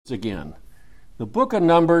again. The book of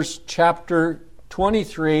Numbers, chapter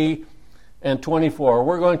 23 and 24.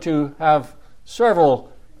 We're going to have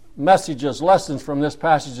several messages, lessons from this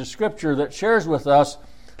passage of Scripture that shares with us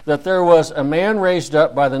that there was a man raised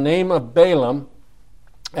up by the name of Balaam,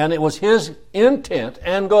 and it was his intent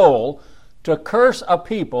and goal to curse a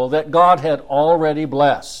people that God had already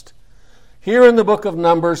blessed. Here in the book of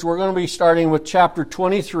Numbers, we're going to be starting with chapter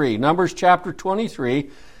 23. Numbers chapter 23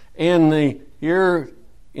 in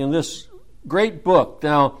this great book.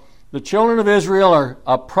 Now, the children of Israel are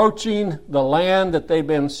approaching the land that they've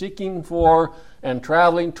been seeking for and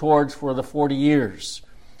traveling towards for the 40 years.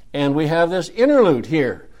 And we have this interlude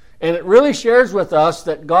here. And it really shares with us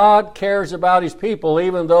that God cares about His people,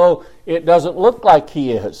 even though it doesn't look like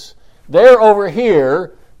He is. They're over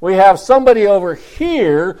here. We have somebody over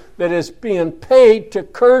here that is being paid to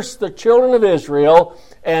curse the children of Israel,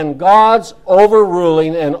 and God's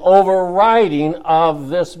overruling and overriding of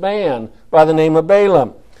this man by the name of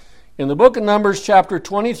Balaam. In the book of Numbers chapter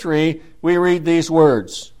 23, we read these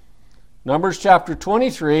words. Numbers chapter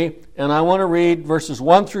 23, and I want to read verses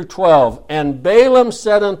 1 through 12. And Balaam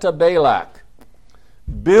said unto Balak,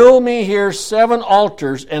 build me here 7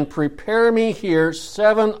 altars, and prepare me here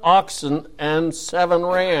 7 oxen and 7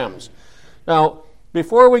 rams. Now,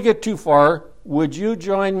 before we get too far, would you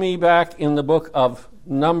join me back in the book of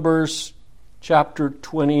Numbers chapter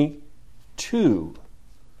 22?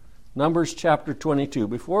 Numbers chapter 22.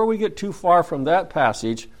 Before we get too far from that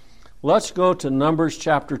passage, let's go to Numbers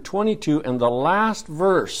chapter 22 and the last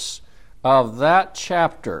verse of that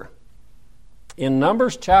chapter. In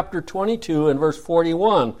Numbers chapter 22 and verse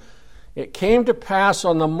 41, it came to pass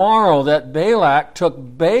on the morrow that Balak took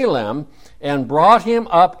Balaam and brought him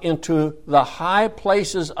up into the high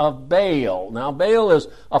places of Baal. Now, Baal is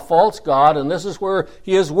a false god, and this is where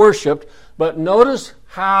he is worshipped. But notice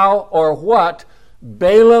how or what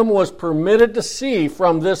Balaam was permitted to see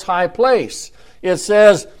from this high place. It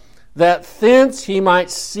says that thence he might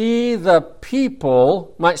see the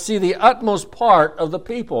people, might see the utmost part of the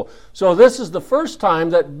people. So this is the first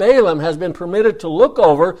time that Balaam has been permitted to look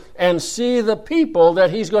over and see the people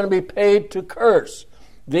that he's going to be paid to curse.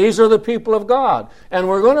 These are the people of God. And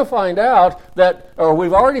we're going to find out that, or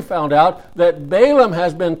we've already found out, that Balaam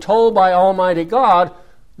has been told by Almighty God,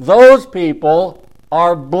 those people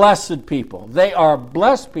are blessed people. They are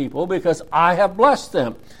blessed people because I have blessed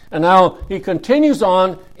them. And now he continues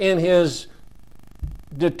on in his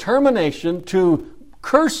determination to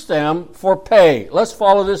curse them for pay. Let's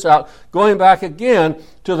follow this out, going back again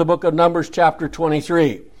to the book of Numbers chapter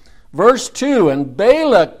 23. Verse 2, and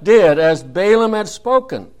Balak did as Balaam had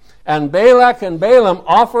spoken. And Balak and Balaam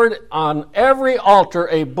offered on every altar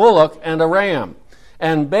a bullock and a ram.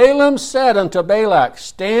 And Balaam said unto Balak,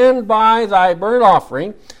 stand by thy burnt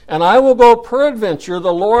offering, and I will go peradventure,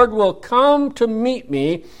 the Lord will come to meet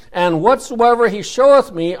me, and whatsoever he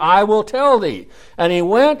showeth me, I will tell thee. And he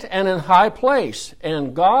went and in high place,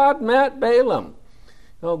 and God met Balaam.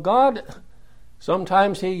 Now God,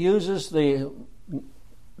 sometimes he uses the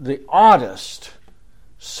oddest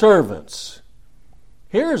servants.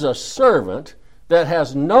 Here's a servant that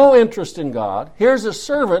has no interest in God. Here's a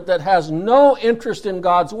servant that has no interest in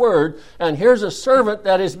God's Word. And here's a servant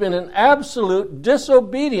that has been in absolute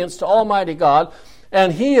disobedience to Almighty God.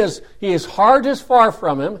 And his heart is far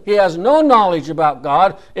from him. He has no knowledge about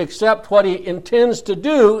God except what he intends to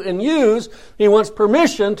do and use. He wants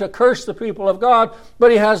permission to curse the people of God, but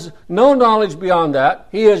he has no knowledge beyond that.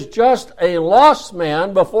 He is just a lost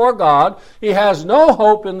man before God. He has no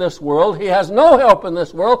hope in this world. He has no help in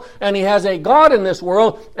this world, and he has a God in this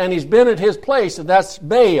world, and he's been at his place, and that's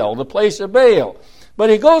Baal, the place of Baal. But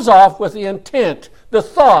he goes off with the intent, the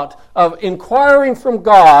thought of inquiring from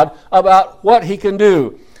God about what he can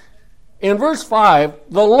do. In verse 5,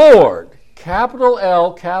 the Lord, capital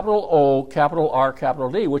L, capital O, capital R, capital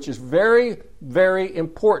D, which is very, very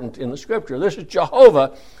important in the Scripture. This is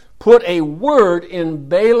Jehovah, put a word in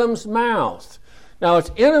Balaam's mouth. Now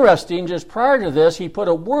it's interesting, just prior to this, he put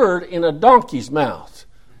a word in a donkey's mouth.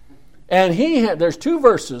 And there's 2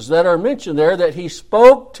 verses that are mentioned there that he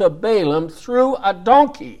spoke to Balaam through a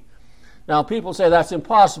donkey. Now, people say that's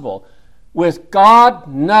impossible. With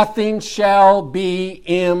God, nothing shall be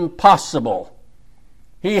impossible.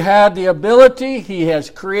 He had the ability, he has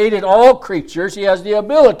created all creatures, he has the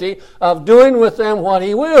ability of doing with them what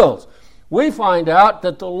he wills. We find out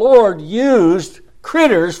that the Lord used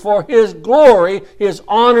critters for his glory, his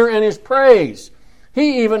honor, and his praise.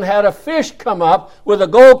 He even had a fish come up with a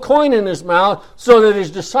gold coin in his mouth so that his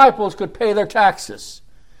disciples could pay their taxes.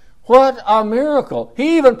 What a miracle.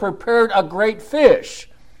 He even prepared a great fish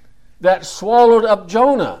that swallowed up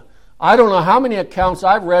Jonah. I don't know how many accounts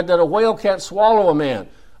I've read that a whale can't swallow a man.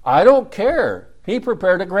 I don't care. He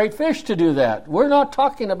prepared a great fish to do that. We're not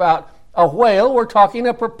talking about a whale. We're talking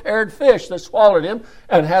a prepared fish that swallowed him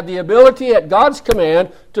and had the ability at God's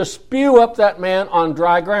command to spew up that man on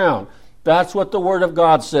dry ground. That's what the Word of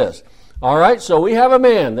God says. All right, so we have a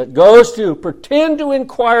man that goes to pretend to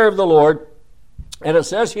inquire of the Lord. And it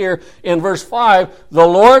says here in verse 5, the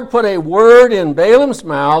Lord put a word in Balaam's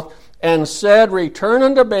mouth and said, return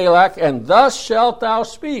unto Balak, and thus shalt thou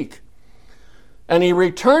speak. And he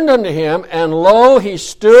returned unto him, and lo, he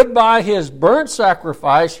stood by his burnt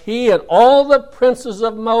sacrifice, he and all the princes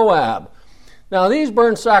of Moab. Now, these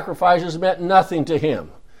burnt sacrifices meant nothing to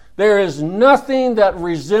him. There is nothing that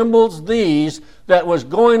resembles these that was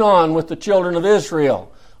going on with the children of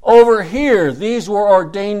Israel. Over here, these were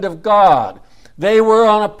ordained of God. They were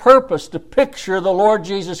on a purpose to picture the Lord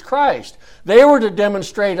Jesus Christ. They were to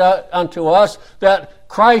demonstrate unto us that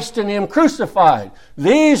Christ and Him crucified.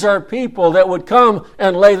 These are people that would come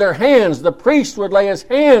and lay their hands. The priest would lay his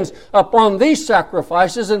hands upon these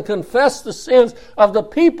sacrifices and confess the sins of the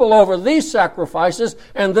people over these sacrifices,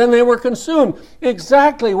 and then they were consumed.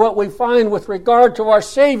 Exactly what we find with regard to our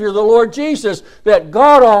Savior, the Lord Jesus, that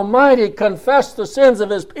God Almighty confessed the sins of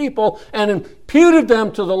His people and imputed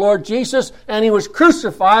them to the Lord Jesus, and He was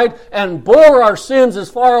crucified and bore our sins as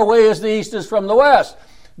far away as the east is from the west.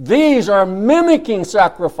 These are mimicking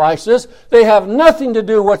sacrifices. They have nothing to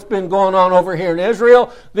do with what's been going on over here in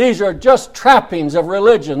Israel. These are just trappings of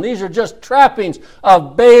religion. These are just trappings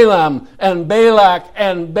of Balaam and Balak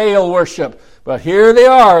and Baal worship. But here they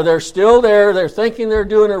are. They're still there. They're thinking they're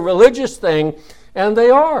doing a religious thing, and they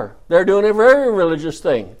are. They're doing a very religious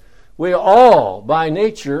thing. We all, by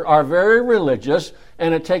nature, are very religious,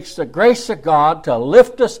 and it takes the grace of God to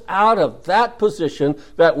lift us out of that position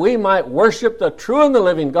that we might worship the true and the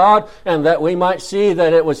living God, and that we might see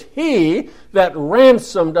that it was He that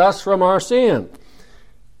ransomed us from our sin.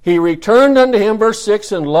 He returned unto him, verse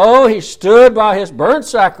 6, and lo, he stood by his burnt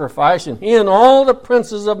sacrifice, and he and all the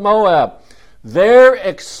princes of Moab. They're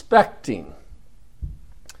expecting.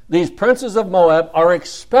 These princes of Moab are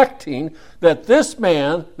expecting that this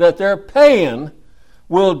man that they're paying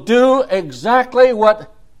will do exactly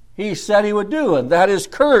what he said he would do, and that is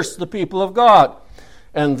curse the people of God.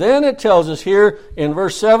 And then it tells us here in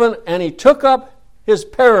verse 7, and he took up his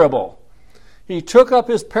parable. He took up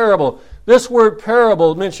his parable. This word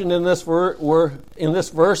parable mentioned in this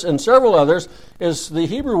verse and several others is the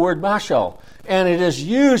Hebrew word mashal, and it is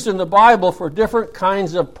used in the Bible for different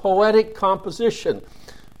kinds of poetic composition.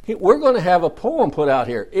 We're going to have a poem put out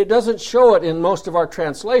here. It doesn't show it in most of our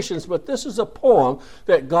translations, but this is a poem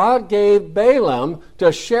that God gave Balaam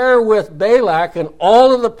to share with Balak and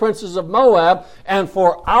all of the princes of Moab, and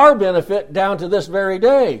for our benefit down to this very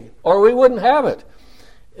day, or we wouldn't have it.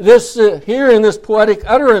 This here in this poetic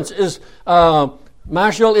utterance is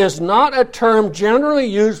mashal is not a term generally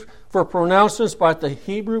used for pronouncements by the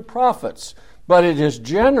Hebrew prophets, but it is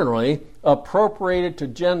generally appropriated to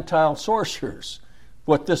Gentile sorcerers.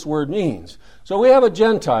 What this word means. So we have a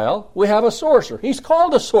Gentile, we have a sorcerer. He's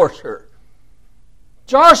called a sorcerer.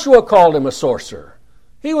 Joshua called him a sorcerer.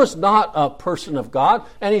 He was not a person of God,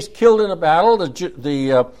 and he's killed in a battle.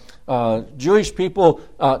 The Jewish people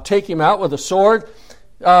take him out with a sword.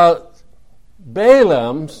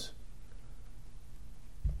 Balaam's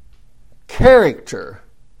character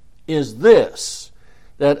is this,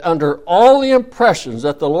 that under all the impressions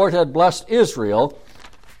that the Lord had blessed Israel,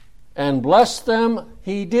 and bless them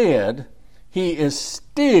he did, he is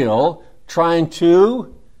still trying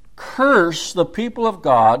to curse the people of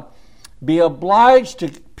God, be obliged to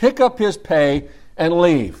pick up his pay and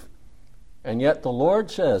leave. And yet the Lord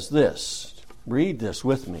says this, read this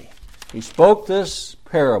with me. He spoke this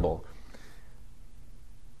parable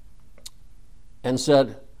and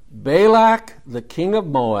said, Balak, the king of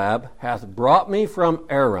Moab, hath brought me from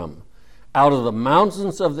Aram, out of the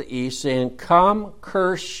mountains of the east, saying, come,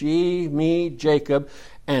 curse ye me, Jacob,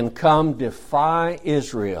 and come defy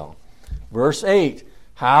Israel. Verse 8,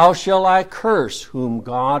 how shall I curse whom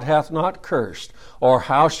God hath not cursed? Or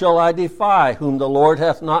how shall I defy whom the Lord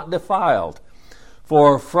hath not defiled?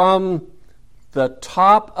 For from the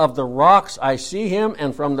top of the rocks I see him,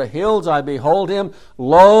 and from the hills I behold him.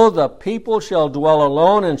 Lo, the people shall dwell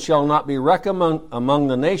alone, and shall not be reckoned among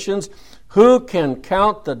the nations. Who can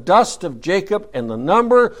count the dust of Jacob and the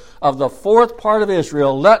number of the fourth part of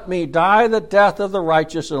Israel? Let me die the death of the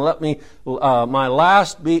righteous, and let me my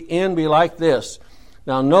last be like this.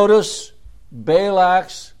 Now notice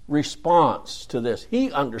Balak's response to this.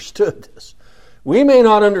 He understood this. We may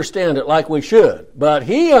not understand it like we should, but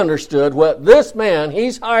he understood what this man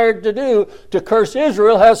he's hired to do to curse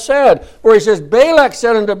Israel has said. Where he says, Balak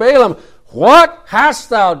said unto Balaam, what hast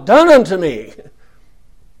thou done unto me?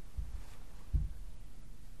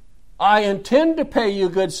 I intend to pay you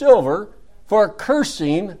good silver for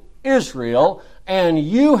cursing Israel, and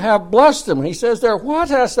you have blessed them. He says there, what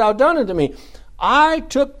hast thou done unto me? I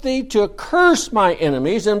took thee to curse my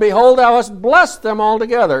enemies, and behold, thou hast blessed them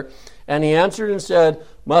altogether. And he answered and said,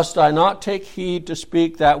 must I not take heed to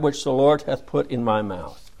speak that which the Lord hath put in my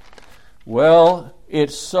mouth? Well,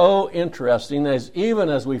 it's so interesting, even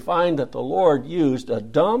as we find that the Lord used a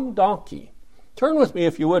dumb donkey. Turn with me,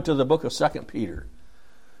 if you would, to the book of 2 Peter.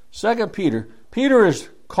 2 Peter. Peter is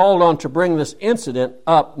called on to bring this incident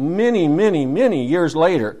up many, many, many years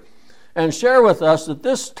later and share with us that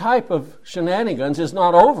this type of shenanigans is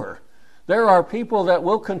not over. There are people that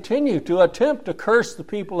will continue to attempt to curse the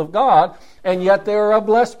people of God, and yet they are a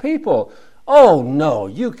blessed people. Oh, no,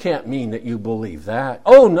 you can't mean that you believe that.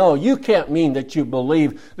 Oh, no, you can't mean that you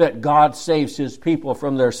believe that God saves his people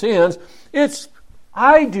from their sins.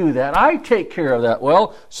 I do that. I take care of that.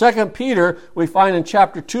 Well, 2 Peter, we find in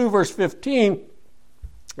chapter 2, verse 15,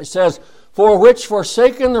 it says, for which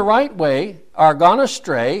forsaken the right way are gone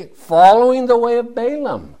astray, following the way of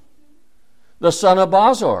Balaam, the son of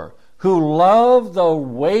Bosor, who loved the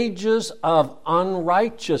wages of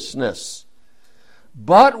unrighteousness,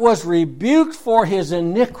 but was rebuked for his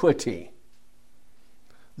iniquity.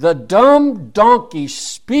 The dumb donkey,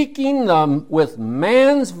 speaking with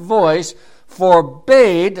man's voice,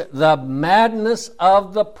 forbade the madness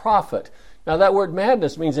of the prophet. Now that word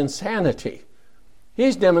madness means insanity.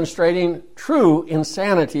 He's demonstrating true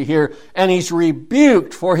insanity here, and he's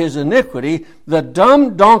rebuked for his iniquity, the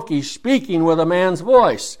dumb donkey speaking with a man's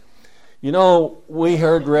voice. You know, we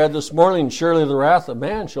read this morning, surely the wrath of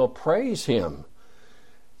man shall praise him.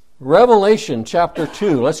 Revelation chapter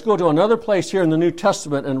 2. Let's go to another place here in the New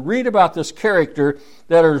Testament and read about this character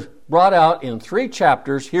that is brought out in 3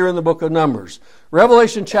 chapters here in the book of Numbers.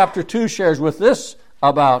 Revelation chapter 2 shares with us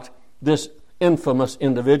about this infamous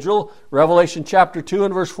individual. Revelation chapter 2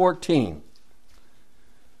 and verse 14.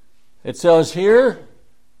 It says here,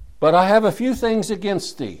 but I have a few things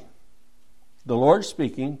against thee, the Lord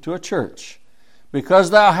speaking to a church,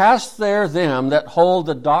 because thou hast there them that hold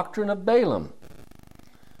the doctrine of Balaam,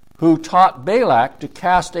 who taught Balak to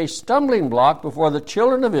cast a stumbling block before the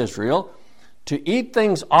children of Israel, to eat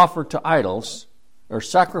things offered to idols, or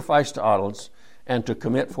sacrificed to idols, and to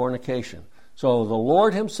commit fornication. So the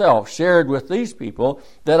Lord himself shared with these people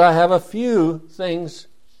that I have a few things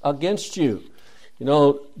against you. You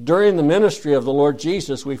know, during the ministry of the Lord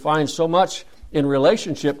Jesus, we find so much in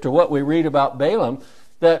relationship to what we read about Balaam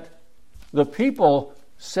that the people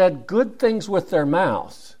said good things with their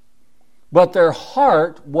mouth, but their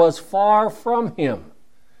heart was far from him.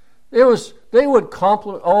 They would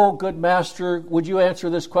compliment, oh, good master, would you answer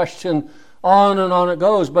this question? On and on it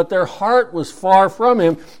goes. But their heart was far from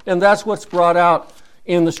him, and that's what's brought out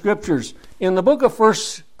in the Scriptures. In the book of 1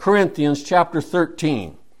 Corinthians chapter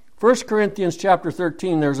 13, 1 Corinthians chapter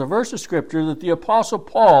 13, there's a verse of Scripture that the Apostle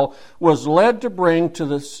Paul was led to bring to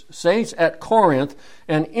the saints at Corinth,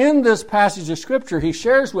 and in this passage of Scripture, he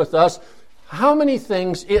shares with us how many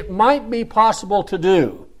things it might be possible to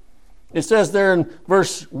do. It says there in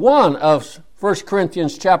verse 1 of 1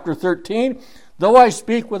 Corinthians chapter 13, though I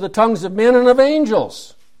speak with the tongues of men and of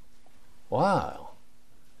angels. Wow.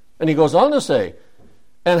 And he goes on to say,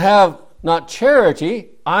 and have not charity,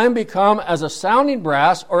 I am become as a sounding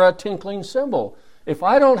brass or a tinkling cymbal. If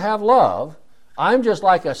I don't have love, I'm just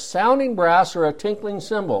like a sounding brass or a tinkling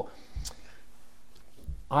cymbal.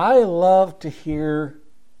 I love to hear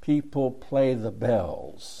people play the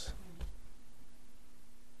bells.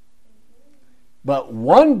 But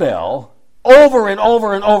one bell, over and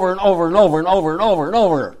over and over and over and over and over and over and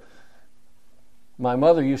over. My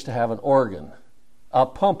mother used to have an organ, a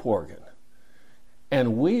pump organ.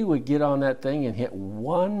 And we would get on that thing and hit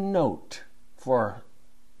one note for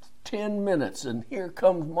 10 minutes. And here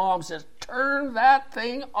comes Mom and says, turn that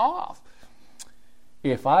thing off.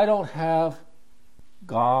 If I don't have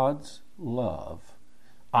God's love,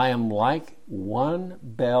 I am like one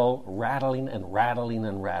bell rattling and rattling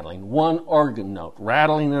and rattling. One organ note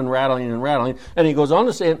rattling and rattling and rattling. And he goes on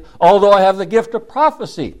to say, although I have the gift of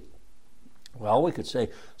prophecy. Well, we could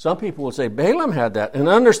say, some people would say Balaam had that, and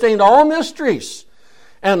understand all mysteries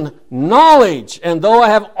and knowledge, and though I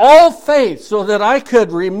have all faith so that I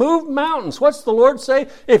could remove mountains. What's the Lord say?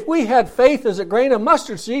 If we had faith as a grain of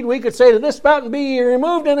mustard seed, we could say to this mountain, be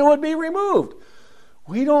removed, and it would be removed.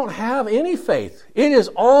 We don't have any faith. It is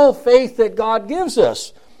all faith that God gives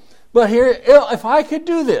us. But here, if I could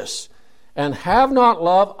do this and have not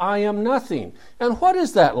love, I am nothing. And what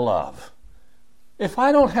is that love? If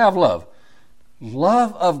I don't have love,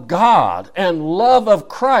 love of God and love of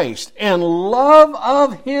Christ and love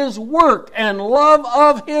of His work and love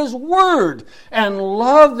of His Word and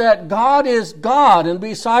love that God is God and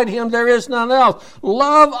beside Him there is none else.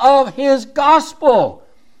 Love of His gospel.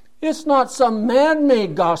 It's not some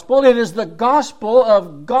man-made gospel. It is the gospel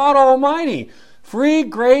of God Almighty. Free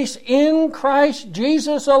grace in Christ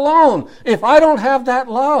Jesus alone. If I don't have that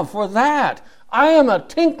love for that, I am a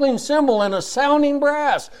tinkling cymbal and a sounding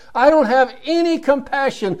brass. I don't have any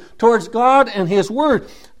compassion towards God and His Word.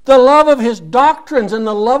 The love of His doctrines and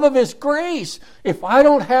the love of His grace. If I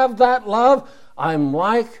don't have that love, I'm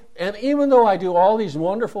like, and even though I do all these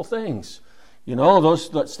wonderful things, those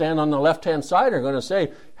that stand on the left-hand side are going to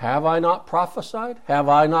say, have I not prophesied? Have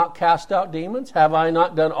I not cast out demons? Have I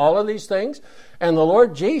not done all of these things? And the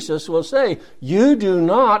Lord Jesus will say, you do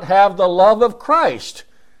not have the love of Christ.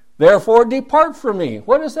 Therefore, depart from me.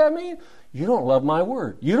 What does that mean? You don't love my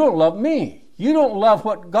word. You don't love me. You don't love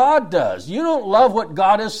what God does. You don't love what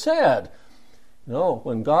God has said. No,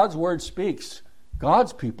 when God's word speaks,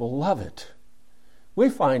 God's people love it. We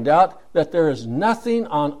find out that there is nothing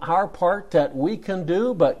on our part that we can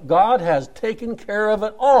do, but God has taken care of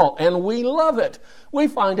it all, and we love it. We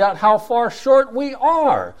find out how far short we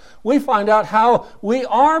are. We find out how we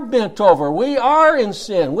are bent over. We are in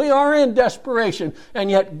sin. We are in desperation. And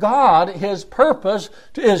yet God, His purpose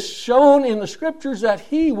is shown in the Scriptures that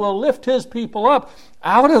He will lift His people up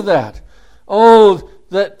out of that. Oh,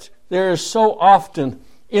 that there is so often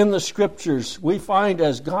in the Scriptures we find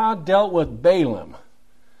as God dealt with Balaam,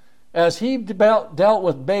 as He dealt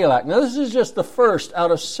with Balak. Now this is just the first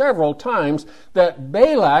out of several times that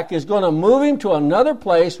Balak is going to move him to another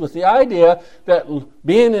place with the idea that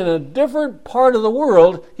being in a different part of the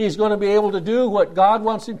world, he's going to be able to do what God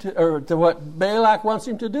wants him to, or to what Balak wants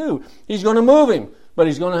him to do. He's going to move him, but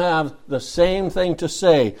he's going to have the same thing to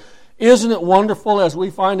say. Isn't it wonderful, as we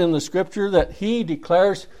find in the Scripture, that He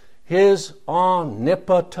declares His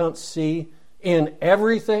omnipotency in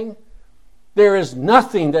everything? There is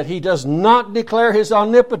nothing that He does not declare His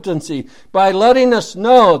omnipotency by letting us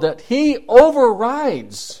know that He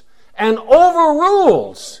overrides and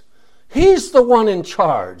overrules. He's the one in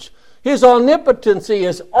charge. His omnipotency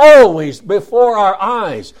is always before our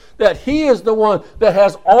eyes, that He is the one that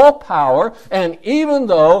has all power, and even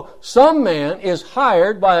though some man is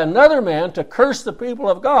hired by another man to curse the people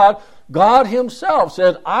of God, God Himself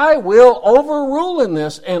said, I will overrule in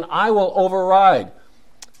this and I will override.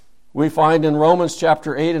 We find in Romans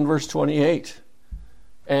chapter 8 and verse 28,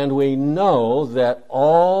 and we know that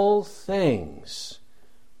all things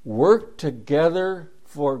work together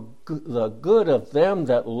for the good of them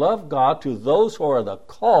that love God, to those who are the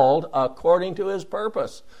called according to His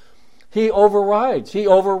purpose. He overrides. He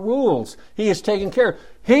overrules. He is taken care of.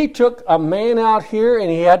 He took a man out here and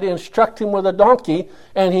He had to instruct him with a donkey,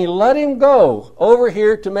 and He let him go over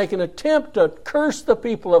here to make an attempt to curse the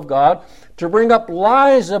people of God, to bring up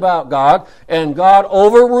lies about God, and God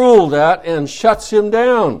overruled that and shuts him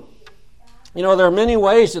down. There are many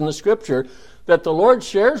ways in the Scripture that the Lord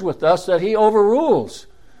shares with us that He overrules.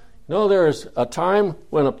 There is a time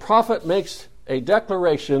when a prophet makes a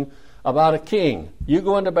declaration about a king. You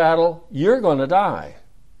go into battle, you're going to die.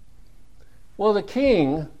 Well, the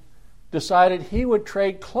king decided he would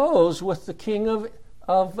trade clothes with the king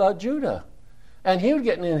of Judah. And he would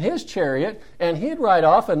get in his chariot, and he'd ride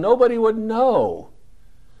off, and nobody would know.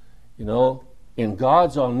 In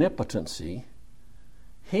God's omnipotency,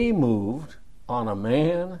 He moved on a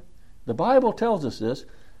man. The Bible tells us this.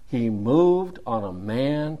 He moved on a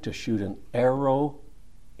man to shoot an arrow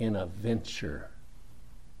in a venture.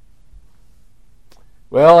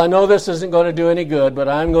 Well, I know this isn't going to do any good, but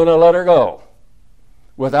I'm going to let her go,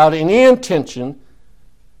 without any intention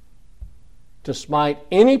to smite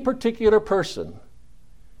any particular person.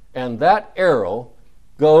 And that arrow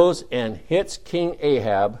goes and hits King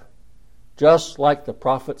Ahab, just like the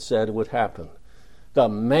prophet said would happen. The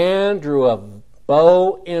man drew a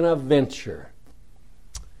bow in a venture.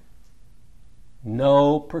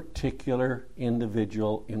 No particular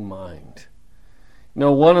individual in mind.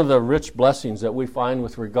 One of the rich blessings that we find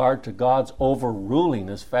with regard to God's overruling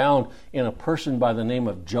is found in a person by the name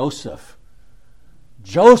of Joseph.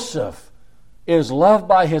 Joseph is loved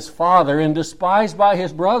by his father and despised by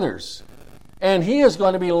his brothers. And he is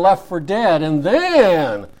going to be left for dead. And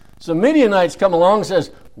then some Midianites come along and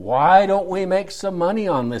says, why don't we make some money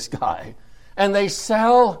on this guy? And they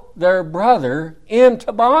sell their brother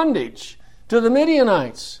into bondage to the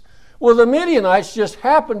Midianites. Well, the Midianites just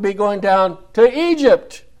happened to be going down to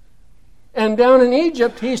Egypt. And down in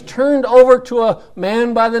Egypt, he's turned over to a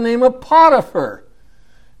man by the name of Potiphar.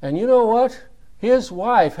 And you know what? His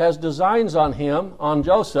wife has designs on him, on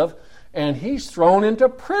Joseph, and he's thrown into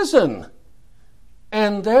prison.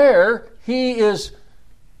 And there he knows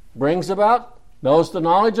the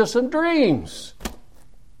knowledge of some dreams.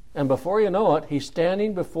 And before you know it, he's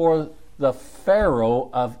standing before the Pharaoh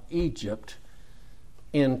of Egypt,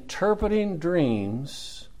 interpreting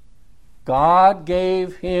dreams. God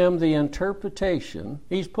gave him the interpretation.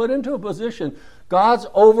 He's put into a position, God's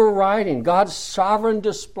overriding, God's sovereign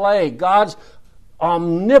display, God's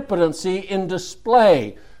omnipotency in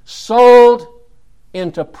display, sold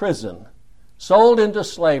into prison, sold into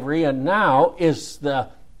slavery, and now is the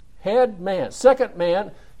head man, second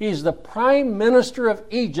man. He's the prime minister of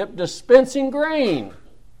Egypt, dispensing grain.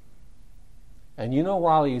 And you know,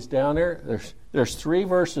 while he's down there, there's 3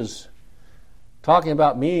 verses talking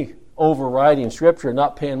about me overriding Scripture,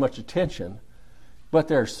 not paying much attention. But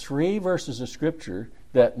there's 3 verses of Scripture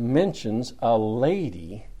that mentions a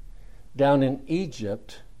lady down in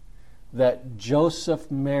Egypt that Joseph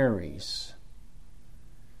marries.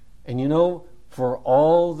 And you know, for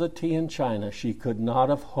all the tea in China, she could not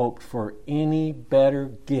have hoped for any better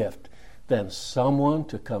gift than someone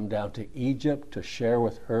to come down to Egypt to share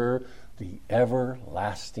with her the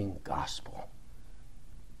everlasting gospel.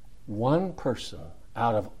 One person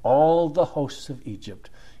out of all the hosts of Egypt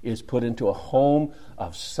is put into a home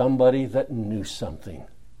of somebody that knew something.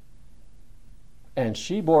 And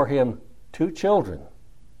she bore him 2 children,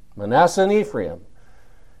 Manasseh and Ephraim.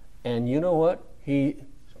 And you know what? He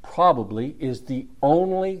probably is the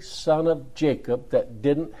only son of Jacob that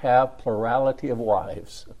didn't have plurality of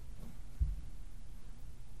wives.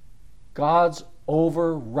 God's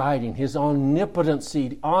overriding, his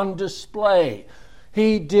omnipotency on display.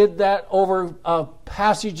 He did that over a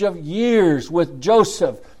passage of years with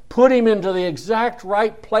Joseph, put him into the exact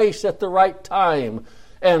right place at the right time,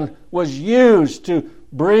 and was used to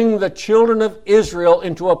bring the children of Israel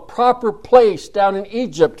into a proper place down in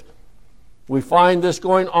Egypt. We find this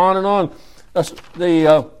going on and on.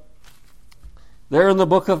 There in the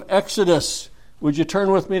book of Exodus, would you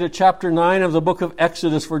turn with me to chapter 9 of the book of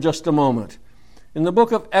Exodus for just a moment? In the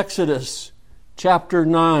book of Exodus, chapter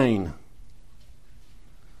 9,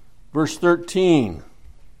 verse 13.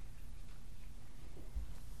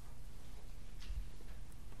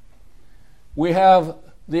 We have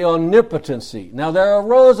the omnipotency. Now there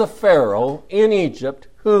arose a Pharaoh in Egypt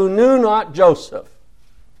who knew not Joseph.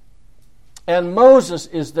 And Moses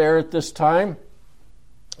is there at this time.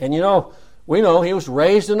 And we know he was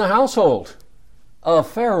raised in the household of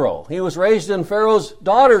Pharaoh. He was raised in Pharaoh's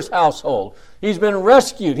daughter's household. He's been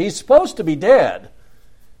rescued. He's supposed to be dead.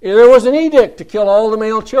 There was an edict to kill all the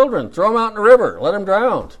male children. Throw them out in the river. Let them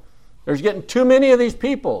drown. There's getting too many of these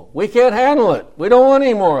people. We can't handle it. We don't want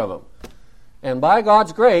any more of them. And by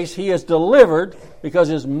God's grace, he is delivered because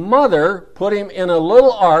his mother put him in a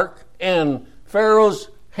little ark, and Pharaoh's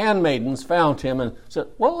handmaidens found him and said,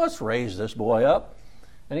 well, let's raise this boy up.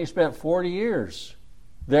 And he spent 40 years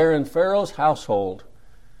there in Pharaoh's household.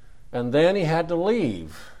 And then he had to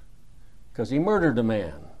leave because he murdered a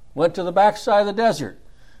man. Went to the backside of the desert.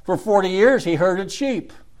 For 40 years he herded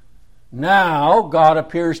sheep. Now God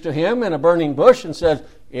appears to him in a burning bush and says,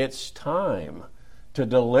 it's time to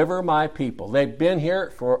deliver my people. They've been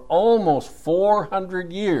here for almost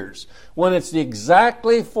 400 years. When it's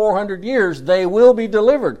exactly 400 years, they will be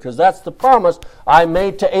delivered, because that's the promise I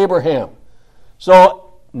made to Abraham.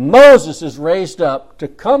 So Moses is raised up to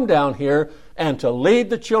come down here and to lead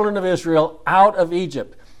the children of Israel out of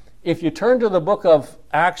Egypt. If you turn to the book of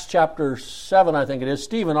Acts chapter 7, I think it is,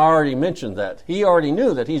 Stephen already mentioned that. He already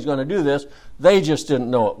knew that he's going to do this. They just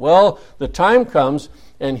didn't know it. Well, the time comes,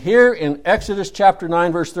 and here in Exodus chapter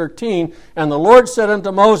 9, verse 13, and the Lord said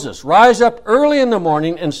unto Moses, rise up early in the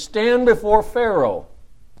morning and stand before Pharaoh,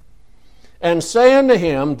 and say unto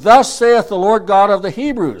him, thus saith the Lord God of the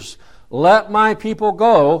Hebrews, let my people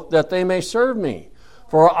go, that they may serve me.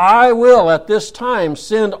 For I will at this time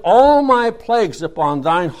send all my plagues upon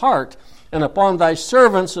thine heart, and upon thy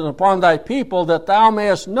servants, and upon thy people, that thou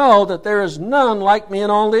mayest know that there is none like me in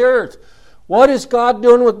all the earth. What is God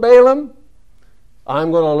doing with Balaam?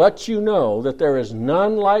 I'm going to let you know that there is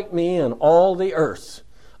none like me in all the earth.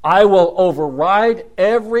 I will override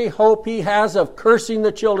every hope he has of cursing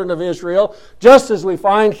the children of Israel, just as we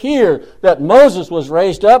find here that Moses was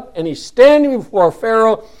raised up, and he's standing before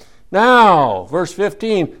Pharaoh. Now, verse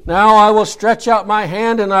 15, now I will stretch out my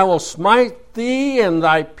hand, and I will smite thee and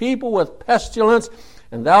thy people with pestilence,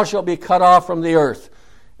 and thou shalt be cut off from the earth.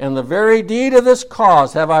 And the very deed of this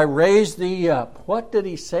cause have I raised thee up. What did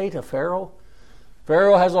he say to Pharaoh?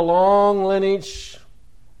 Pharaoh has a long lineage.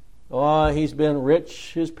 Oh, he's been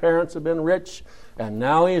rich. His parents have been rich. And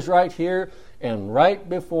now he's right here. And right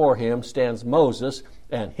before him stands Moses.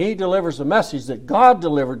 And he delivers the message that God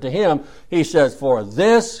delivered to him. He says, "For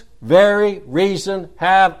this very reason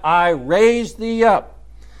have I raised thee up,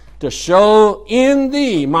 to show in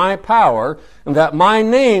thee my power, and that my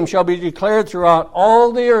name shall be declared throughout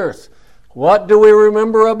all the earth." What do we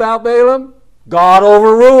remember about Balaam? God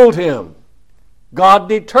overruled him. God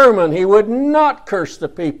determined he would not curse the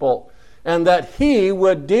people, and that he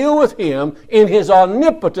would deal with him in his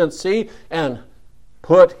omnipotency and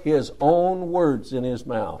put his own words in his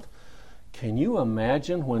mouth. Can you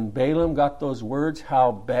imagine when Balaam got those words,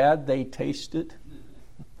 how bad they tasted?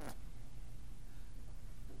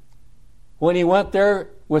 When he went there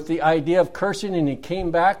with the idea of cursing and he came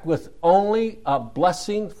back with only a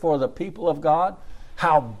blessing for the people of God,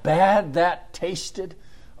 how bad that tasted.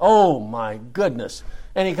 Oh my goodness.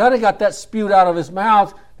 And he kind of got that spewed out of his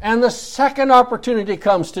mouth, and the second opportunity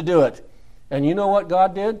comes to do it. And you know what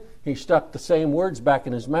God did? He stuck the same words back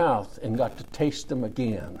in his mouth and got to taste them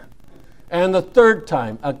again. And the third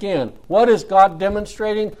time, again, what is God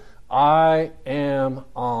demonstrating? I am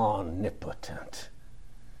omnipotent.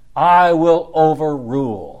 I will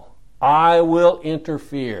overrule. I will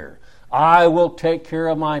interfere. I will take care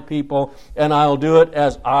of my people, and I'll do it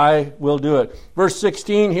as I will do it. Verse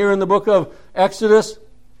 16 here in the book of Exodus,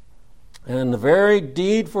 and in very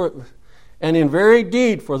deed for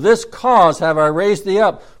this cause have I raised thee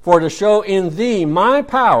up, for to show in thee my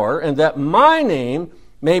power, and that my name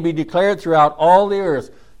may be declared throughout all the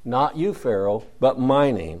earth. Not you, Pharaoh, but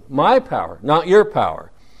my name, my power, not your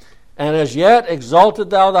power. And as yet exalted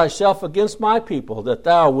thou thyself against my people, that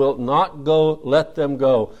thou wilt not go, let them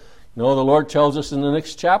go. You know, the Lord tells us in the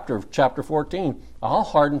next chapter, chapter 14, I'll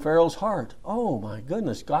harden Pharaoh's heart. Oh my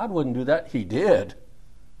goodness, God wouldn't do that. He did.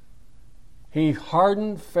 He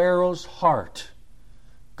hardened Pharaoh's heart.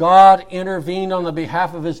 God intervened on the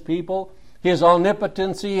behalf of his people. His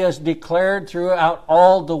omnipotency is declared throughout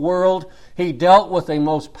all the world. He dealt with a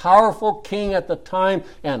most powerful king at the time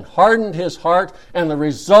and hardened his heart. And the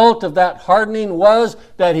result of that hardening was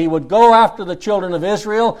that he would go after the children of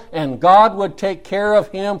Israel, and God would take care of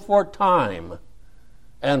him for time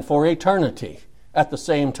and for eternity at the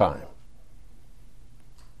same time.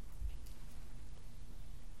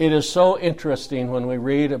 It is so interesting when we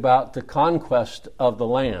read about the conquest of the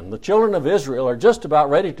land. The children of Israel are just about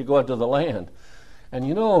ready to go into the land. And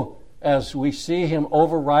you know, as we see him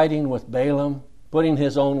overriding with Balaam, putting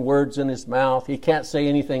his own words in his mouth, he can't say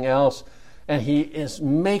anything else, and he is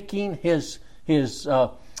making his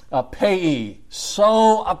payee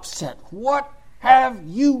so upset. What have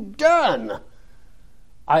you done?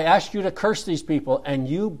 I asked you to curse these people, and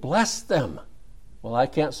you blessed them. Well, I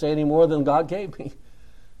can't say any more than God gave me.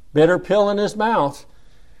 Bitter pill in his mouth.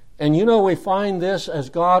 And you know, we find this as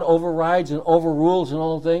God overrides and overrules and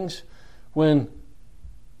all things. When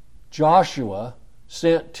Joshua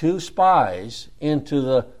sent 2 spies into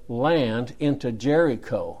the land, into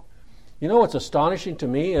Jericho. You know what's astonishing to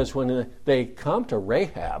me is when they come to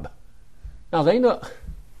Rahab. Now they know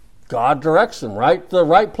God directs them right the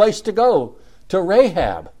right place to go, to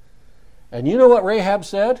Rahab. And you know what Rahab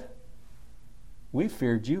said? We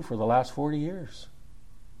feared you for the last 40 years.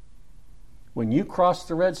 When you crossed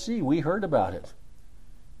the Red Sea, we heard about it.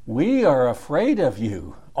 We are afraid of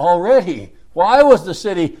you already. Why was the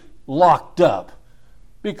city locked up?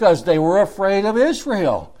 Because they were afraid of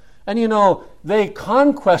Israel. And you know, they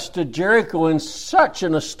conquested Jericho in such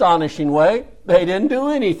an astonishing way, they didn't do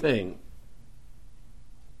anything.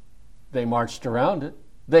 They marched around it.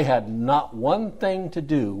 They had not one thing to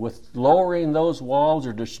do with lowering those walls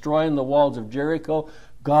or destroying the walls of Jericho.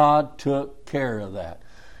 God took care of that.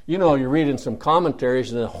 You know, you read in some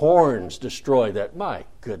commentaries the horns destroy that. My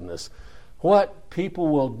goodness. What people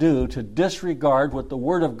will do to disregard what the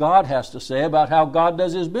Word of God has to say about how God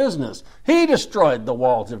does his business. He destroyed the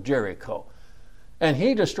walls of Jericho. And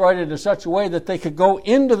he destroyed it in such a way that they could go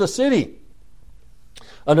into the city.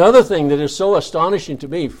 Another thing that is so astonishing to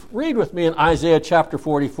me, read with me in Isaiah chapter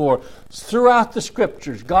 44. Throughout the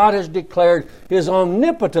Scriptures, God has declared his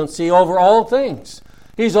omnipotency over all things.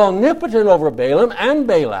 He's omnipotent over Balaam and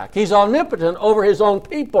Balak. He's omnipotent over his own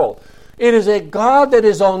people. It is a God that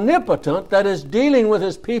is omnipotent that is dealing with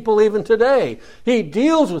his people even today. He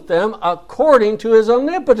deals with them according to his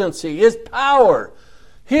omnipotency, his power.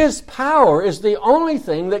 His power is the only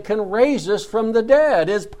thing that can raise us from the dead.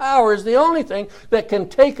 His power is the only thing that can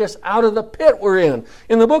take us out of the pit we're in.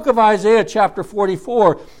 In the book of Isaiah chapter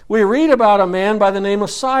 44, we read about a man by the name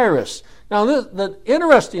of Cyrus. Now, the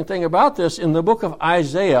interesting thing about this in the book of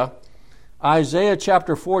Isaiah, Isaiah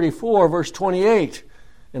chapter 44, verse 28.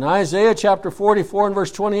 In Isaiah chapter 44 and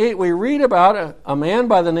verse 28, we read about a man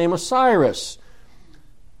by the name of Cyrus.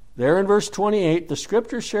 There in verse 28, the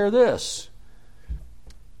scriptures share this.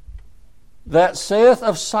 That saith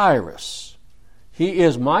of Cyrus, he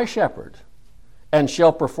is my shepherd, and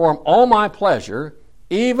shall perform all my pleasure,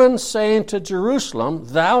 even saying to Jerusalem,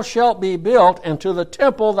 thou shalt be built, and to the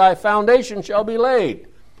temple thy foundation shall be laid.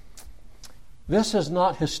 This is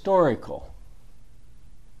not historical.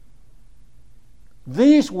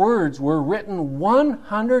 These words were written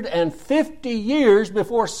 150 years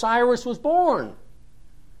before Cyrus was born.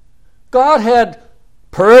 God had,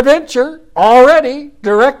 peradventure, already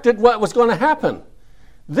directed what was going to happen.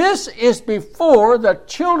 This is before the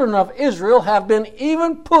children of Israel have been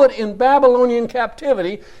even put in Babylonian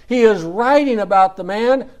captivity. He is writing about the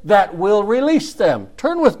man that will release them.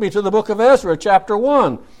 Turn with me to the book of Ezra, chapter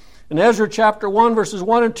 1. In Ezra chapter 1, verses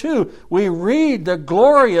 1 and 2, we read the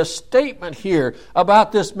glorious statement here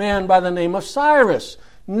about this man by the name of Cyrus,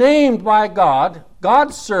 named by God,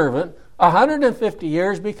 God's servant, 150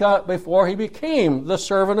 years before he became the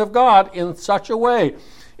servant of God in such a way.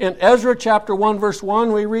 In Ezra chapter 1, verse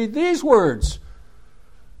 1, we read these words.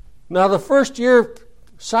 Now the first year of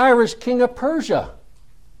Cyrus, king of Persia.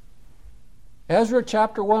 Ezra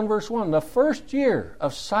chapter 1, verse 1, the first year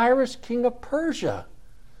of Cyrus, king of Persia.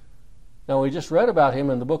 Now we just read about him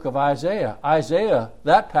in the book of Isaiah. Isaiah,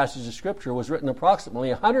 that passage of Scripture, was written approximately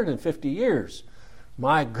 150 years.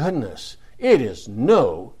 My goodness, it is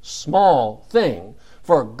no small thing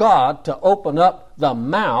for God to open up the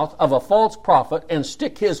mouth of a false prophet and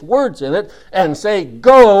stick his words in it and say,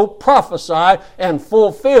 go prophesy and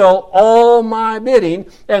fulfill all my bidding.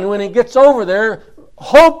 And when he gets over there,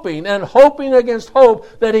 hoping against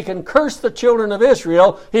hope that he can curse the children of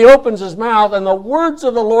Israel, he opens his mouth and the words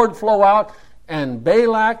of the Lord flow out. And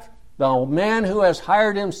Balak, the man who has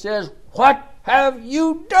hired him, says, what have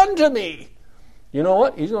you done to me? You know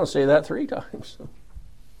what? He's going to say that 3 times.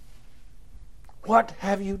 What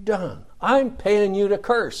have you done? I'm paying you to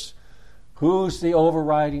curse. Who's the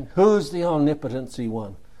overriding? Who's the omnipotency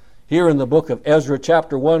one? Here in the book of Ezra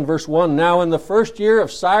chapter 1 verse 1, now in the first year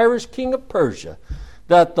of Cyrus king of Persia,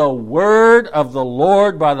 that the word of the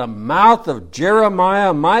Lord by the mouth of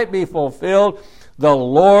Jeremiah might be fulfilled, the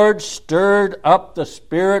Lord stirred up the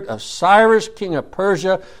spirit of Cyrus king of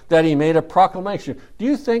Persia, that he made a proclamation. Do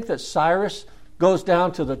you think that Cyrus goes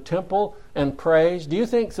down to the temple and prays? Do you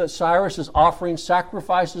think that Cyrus is offering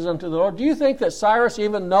sacrifices unto the Lord? Do you think that Cyrus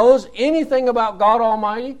even knows anything about God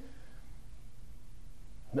Almighty?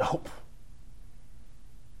 Nope.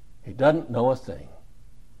 He doesn't know a thing.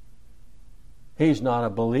 He's not a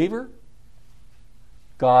believer.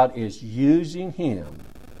 God is using him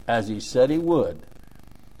as he said he would.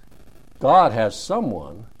 God has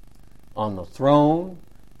someone on the throne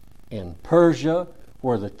in Persia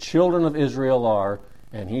where the children of Israel are,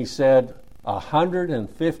 and he said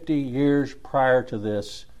 150 years prior to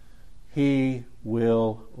this, he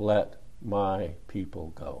will let my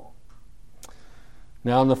people go.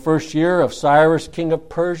 Now in the first year of Cyrus king of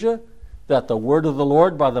Persia, that the word of the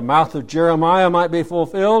Lord by the mouth of Jeremiah might be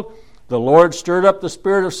fulfilled, the Lord stirred up the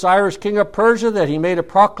spirit of Cyrus king of Persia, that he made a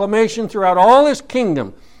proclamation throughout all his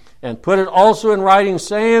kingdom, and put it also in writing,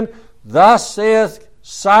 saying, thus saith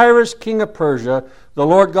Cyrus king of Persia, the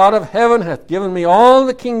Lord God of heaven hath given me all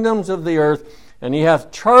the kingdoms of the earth, and he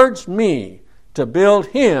hath charged me to build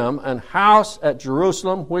him an house at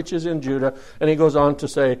Jerusalem, which is in Judah. And he goes on to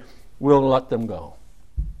say, we'll let them go.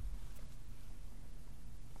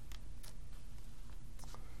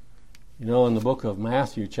 You know, in the book of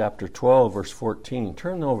Matthew, chapter 12, verse 14,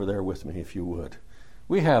 turn over there with me if you would.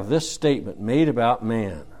 We have this statement made about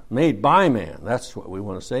man, made by man. That's what we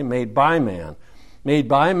want to say, made by man. Made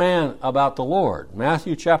by man about the Lord.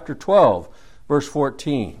 Matthew chapter 12, verse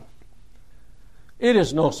 14. It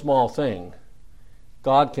is no small thing.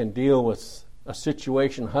 God can deal with a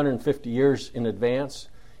situation 150 years in advance.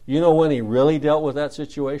 You know when he really dealt with that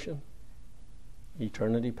situation?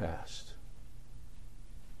 Eternity past.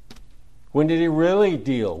 When did he really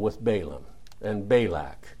deal with Balaam and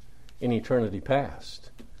Balak? In eternity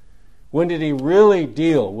past. When did he really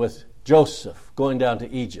deal with Joseph going down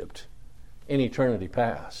to Egypt? In eternity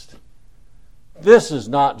past. This is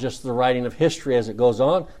not just the writing of history as it goes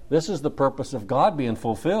on. This is the purpose of God being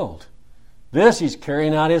fulfilled. This, he's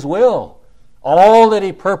carrying out his will. All that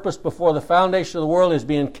he purposed before the foundation of the world is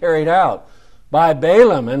being carried out by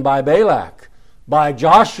Balaam and by Balak, by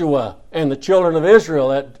Joshua and the children of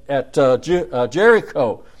Israel at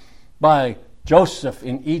Jericho, by Joseph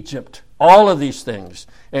in Egypt. All of these things.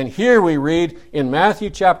 And here we read in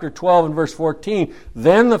Matthew chapter 12 and verse 14,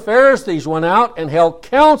 then the Pharisees went out and held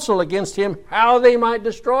counsel against him how they might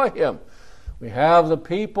destroy him. We have the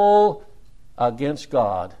people against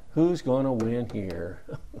God. Who's going to win here?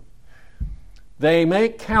 They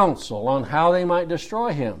make counsel on how they might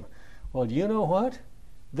destroy him. Well, do you know what?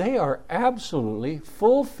 They are absolutely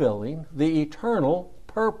fulfilling the eternal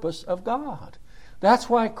purpose of God. That's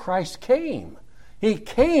why Christ came. He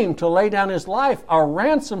came to lay down his life, a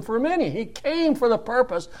ransom for many. He came for the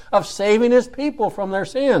purpose of saving his people from their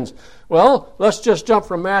sins. Well, let's just jump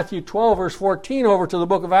from Matthew 12, verse 14, over to the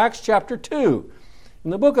book of Acts chapter 2.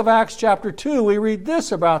 In the book of Acts chapter 2, we read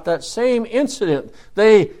this about that same incident.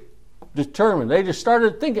 They just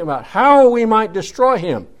started thinking about how we might destroy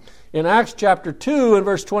him. In Acts chapter 2 and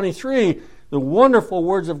verse 23, the wonderful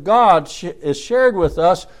words of God is shared with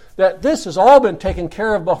us that this has all been taken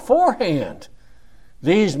care of beforehand.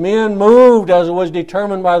 These men moved as it was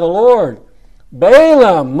determined by the Lord.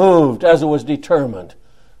 Balaam moved as it was determined.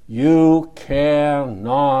 You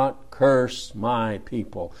cannot curse my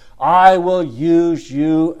people. I will use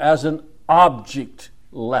you as an object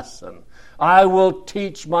lesson. I will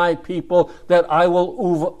teach my people that I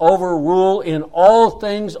will overrule in all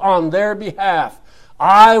things on their behalf.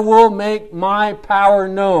 I will make my power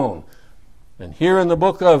known. And here in the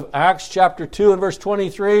book of Acts chapter 2 and verse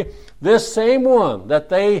 23, this same one that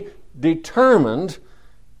they determined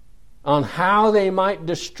on how they might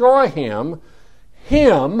destroy him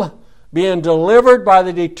being delivered by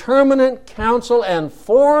the determinate counsel and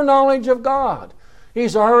foreknowledge of God.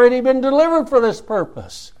 He's already been delivered for this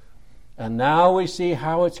purpose. And now we see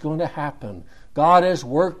how it's going to happen. God has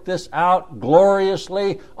worked this out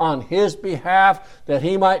gloriously on his behalf that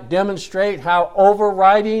he might demonstrate how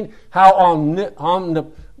overriding, how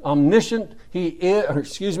omniscient he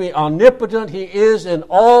is, omnipotent he is in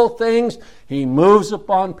all things. He moves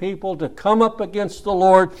upon people to come up against the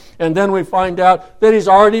Lord, and then we find out that he's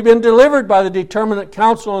already been delivered by the determinate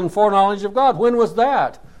counsel and foreknowledge of God. When was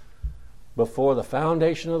that? Before the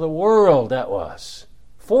foundation of the world, that was.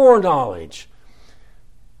 Foreknowledge.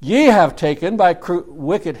 Ye have taken by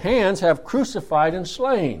wicked hands, have crucified and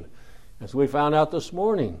slain. As we found out this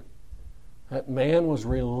morning, that man was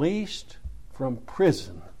released from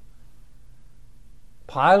prison.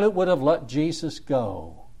 Pilate would have let Jesus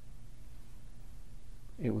go.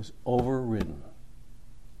 It was overridden.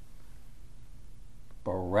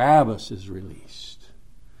 Barabbas is released.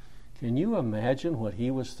 Can you imagine what he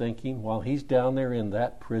was thinking while he's down there in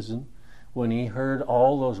that prison? When he heard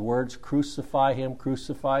all those words, crucify him,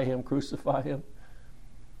 crucify him, crucify him.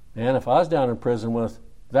 And if I was down in prison with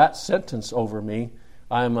that sentence over me,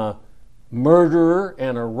 I'm a murderer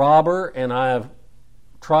and a robber and I have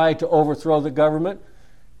tried to overthrow the government,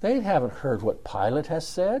 they haven't heard what Pilate has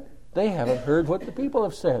said. They haven't heard what the people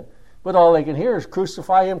have said. But all they can hear is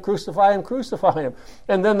crucify him, crucify him, crucify him.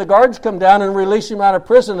 And then the guards come down and release him out of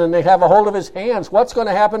prison and they have a hold of his hands. What's going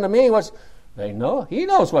to happen to me? They know. He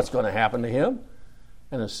knows what's going to happen to him.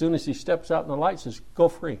 And as soon as he steps out in the light, says, go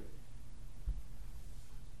free.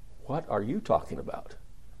 What are you talking about?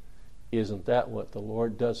 Isn't that what the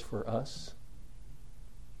Lord does for us?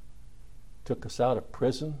 Took us out of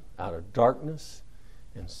prison, out of darkness,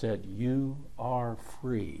 and said, you are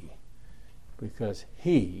free. Because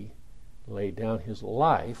he laid down his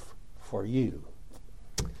life for you.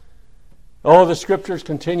 Oh, the scriptures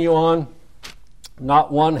continue on.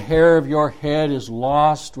 Not one hair of your head is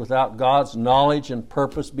lost without God's knowledge and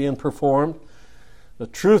purpose being performed. The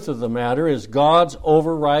truth of the matter is God's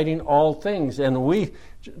overriding all things. And we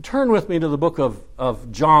turn with me to the book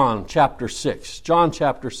of John chapter 6. John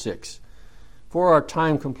chapter 6. Before our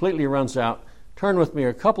time completely runs out, turn with me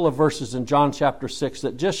a couple of verses in John chapter 6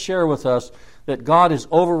 that just share with us that God is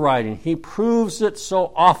overriding. He proves it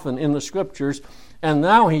so often in the scriptures, and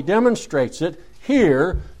now he demonstrates it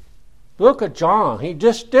here. Look at John. He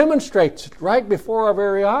just demonstrates it right before our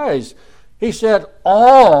very eyes. He said,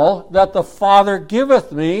 all that the Father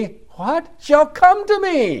giveth me, what? Shall come to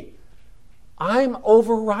me. I'm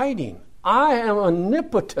overriding. I am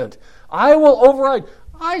omnipotent. I will override.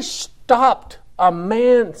 I stopped a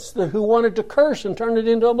man who wanted to curse and turned it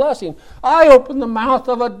into a blessing. I opened the mouth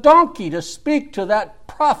of a donkey to speak to that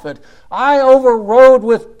prophet. I overrode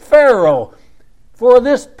with Pharaoh. For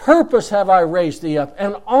this purpose have I raised thee up.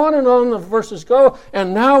 And on the verses go.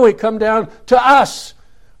 And now we come down to us.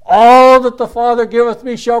 All that the Father giveth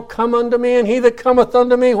me shall come unto me, and he that cometh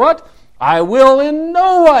unto me, what? I will in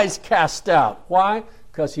no wise cast out. Why?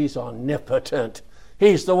 Because he's omnipotent.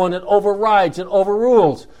 He's the one that overrides and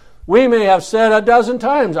overrules. We may have said a dozen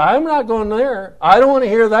times, I'm not going there. I don't want to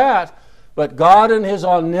hear that. but God in His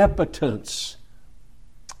omnipotence.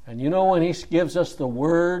 And you know, when He gives us the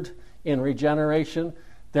word in regeneration,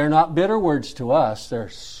 they're not bitter words to us, they're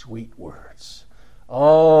sweet words.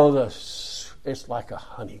 Oh, it's like a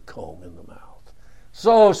honeycomb in the mouth.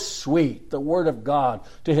 So sweet, the word of God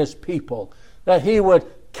to His people, that He would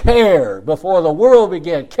care before the world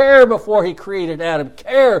began, care before He created Adam,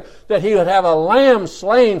 care that He would have a lamb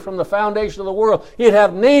slain from the foundation of the world. He'd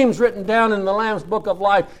have names written down in the Lamb's book of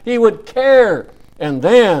life. He would care. And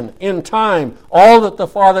then, in time, all that the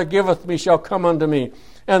Father giveth me shall come unto me.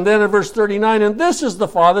 And then in verse 39, and this is the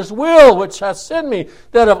Father's will which hath sent me,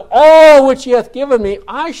 that of all which He hath given me,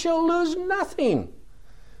 I shall lose nothing,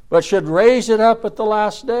 but should raise it up at the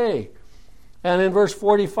last day. And in verse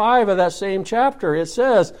 45 of that same chapter, it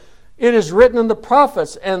says, it is written in the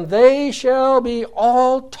prophets, and they shall be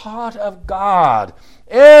all taught of God.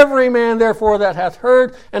 Every man, therefore, that hath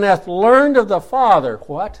heard and hath learned of the Father,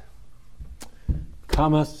 what?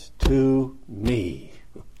 Cometh to me.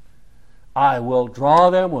 I will draw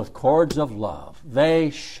them with cords of love.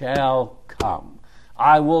 They shall come.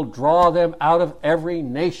 I will draw them out of every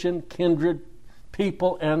nation, kindred,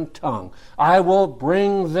 people, and tongue. I will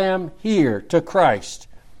bring them here to Christ.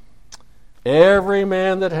 Every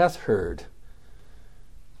man that hath heard.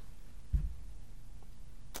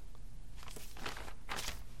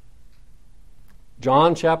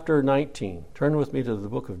 John chapter 19. Turn with me to the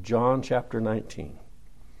book of John chapter 19.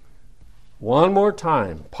 One more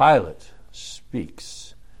time, Pilate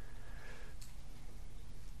speaks.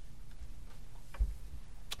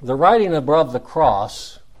 The writing above the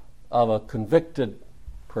cross of a convicted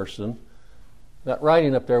person, that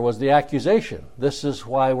writing up there was the accusation. This is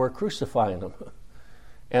why we're crucifying him.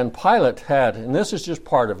 And Pilate had, and this is just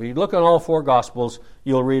part of it. You look at all four Gospels,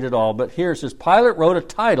 you'll read it all. But here it says, Pilate wrote a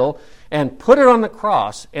title and put it on the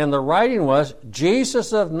cross. And the writing was,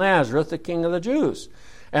 Jesus of Nazareth, the King of the Jews.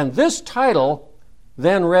 And this title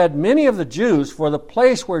then read many of the Jews, for the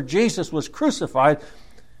place where Jesus was crucified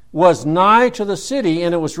was nigh to the city,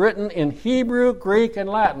 and it was written in Hebrew, Greek, and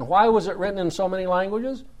Latin. Why was it written in so many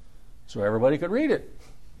languages? So everybody could read it.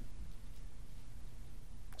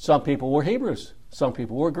 Some people were Hebrews, some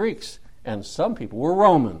people were Greeks, and some people were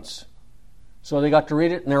Romans. So they got to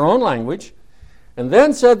read it in their own language. And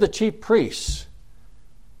then said the chief priests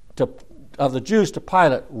of the Jews to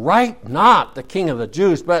Pilate, write not the King of the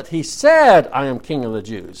Jews, but he said, I am King of the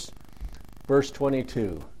Jews. Verse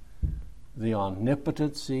 22. The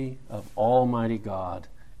omnipotency of Almighty God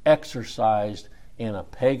exercised in a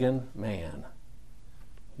pagan man.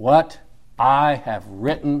 What I have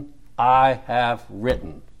written, I have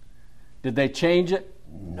written. Did they change it?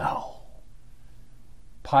 No.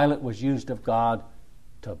 Pilate was used of God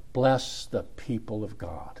to bless the people of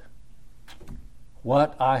God.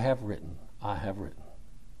 What I have written, I have written.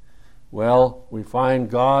 Well, we find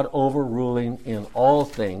God overruling in all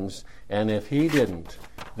things, and if He didn't,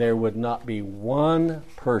 there would not be one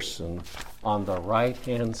person on the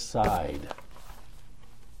right-hand side.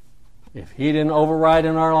 If He didn't override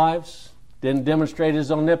in our lives, didn't demonstrate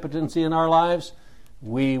His omnipotency in our lives,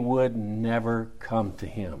 we would never come to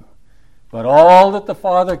Him. But all that the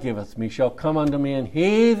Father giveth me shall come unto me, and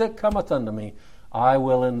he that cometh unto me I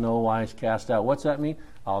will in no wise cast out. What's that mean?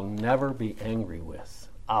 I'll never be angry with.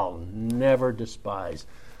 I'll never despise.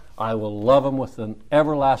 I will love him with an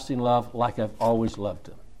everlasting love like I've always loved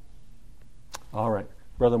him. All right.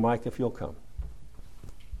 Brother Mike, if you'll come.